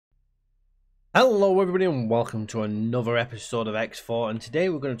Hello everybody and welcome to another episode of X4, and today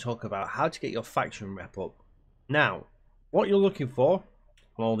we're going to talk about how to get your faction rep up. Now, what you're looking for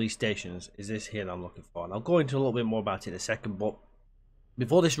on all these stations is this here that I'm looking for, and I'll go into a little bit more about it in a second, but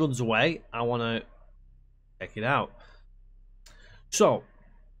before this runs away, I want to check it out. So,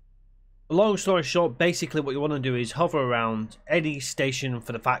 long story short, basically what you want to do is hover around any station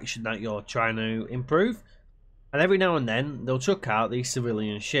for the faction that you're trying to improve. And every now and then, they'll chuck out these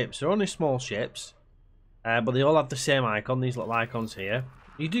civilian ships. They're only small ships, but they all have the same icon, these little icons here.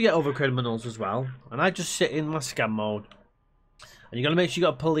 You do get other criminals as well. And I just sit in my scan mode. And you've got to make sure you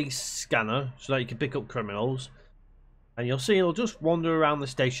got a police scanner, so that you can pick up criminals. And you'll see it'll just wander around the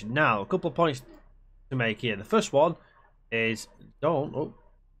station. Now, a couple of points to make here. The first one is,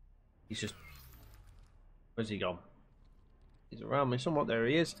 he's just, where's he gone? He's around me somewhat, there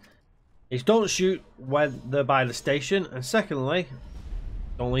he is. Is don't shoot when they're by the station, and secondly,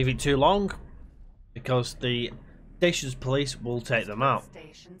 don't leave it too long, because the station's police will take them out,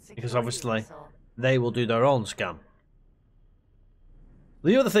 because obviously they will do their own scan.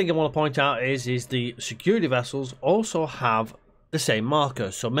 The other thing I want to point out is the security vessels also have the same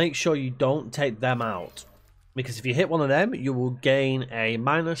marker, so make sure you don't take them out, because if you hit one of them, you will gain a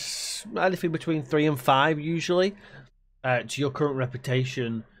minus anything between 3 and 5 usually to your current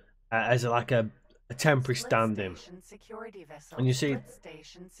reputation. As like a temporary stand-in, and you see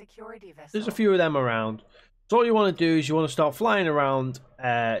there's a few of them around. So all you want to do is you want to start flying around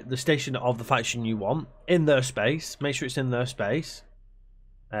the station of the faction you want in their space. Make sure it's in their space.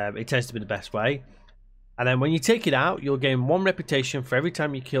 It tends to be the best way. And then when you take it out, you'll gain 1 reputation for every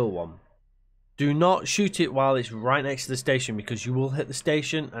time you kill one. Do not shoot it while it's right next to the station, because you will hit the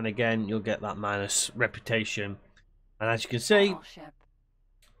station, and again you'll get that minus reputation. And as you can see,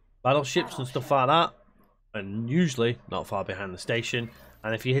 battleships and stuff like that, and usually not far behind the station,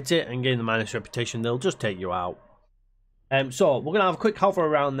 and if you hit it and gain the minus reputation, they'll just take you out. So we're gonna have a quick hover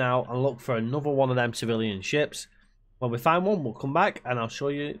around now and look for another one of them civilian ships. When we find one, we'll come back and I'll show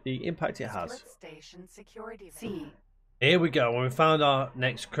you the impact it has. Here we go. When we found our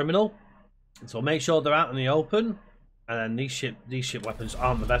next criminal, so make sure they're out in the open. And then these ship weapons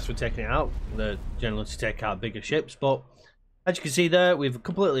aren't the best for taking it out. They're generally to take out bigger ships, but as you can see there, we've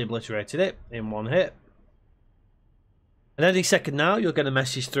completely obliterated it in one hit. And any second now, you'll get a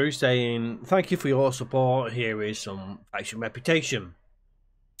message through saying, "Thank you for your support, here is some faction reputation."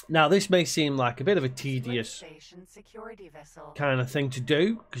 Now this may seem like a bit of a tedious kind of thing to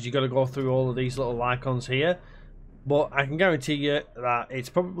do, because you've got to go through all of these little icons here. But I can guarantee you that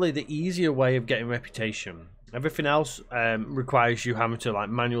it's probably the easier way of getting reputation. Everything else requires you having to like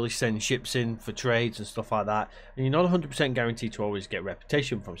manually send ships in for trades and stuff like that, and you're not 100% guaranteed to always get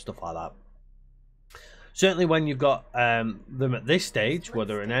reputation from stuff like that. Certainly when you've got them at this stage, where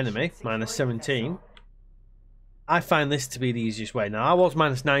they're an enemy, minus 17, I find this to be the easiest way. Now I was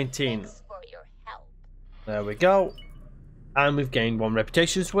minus 19. There we go. And we've gained 1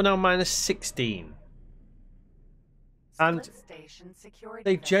 reputation, so we're now minus 16. And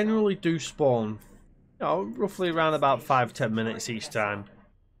they generally do spawn, roughly around about 5-10 minutes each time.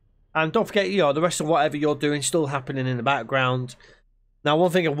 And don't forget, the rest of whatever you're doing still happening in the background. Now,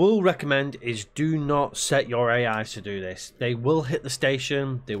 one thing I will recommend is do not set your AIs to do this. They will hit the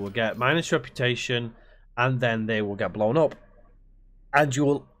station, they will get minus reputation, and then they will get blown up. And you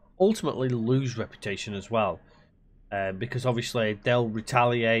will ultimately lose reputation as well. Because obviously they'll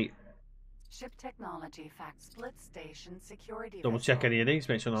retaliate. Ship technology fact split station security Double check vessel. any of these,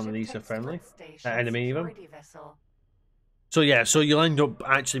 make sure none of these are friendly. Station Enemy even. security vessel. So yeah, so you'll end up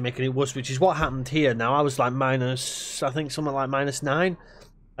actually making it worse, which is what happened here. Now I was like minus, I think something like minus 9.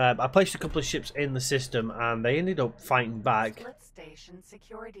 I placed a couple of ships in the system and they ended up fighting back. Split station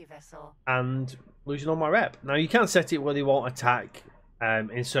security vessel. And losing all my rep. Now you can set it where they won't attack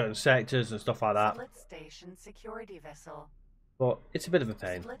in certain sectors and stuff like that. Split station security vessel. But it's a bit of a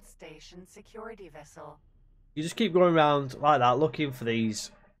pain. Split station security vessel. You just keep going around like that, looking for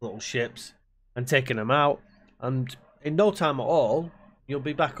these little ships and taking them out, and in no time at all, you'll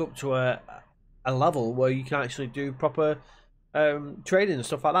be back up to a level where you can actually do proper trading and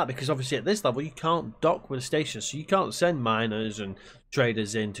stuff like that. Because obviously at this level, you can't dock with a station, so you can't send miners and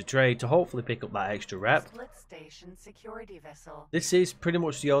traders in to trade to hopefully pick up that extra rep. Split station security vessel. This is pretty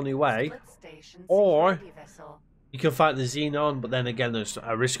much the only way. Split station Or security vessel. you can fight the Xenon, but then again, there's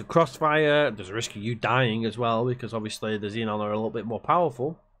a risk of crossfire. There's a risk of you dying as well, because obviously the Xenon are a little bit more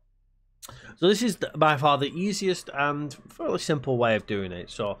powerful. So this is by far the easiest and fairly simple way of doing it.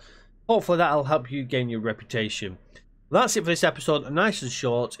 So hopefully that'll help you gain your reputation. That's it for this episode, nice and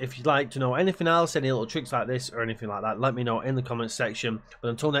short. If you'd like to know anything else, any little tricks like this or anything like that, let me know in the comments section. But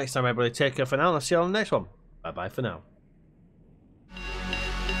until next time, everybody, take care for now, and I'll see you on the next one. Bye bye for now.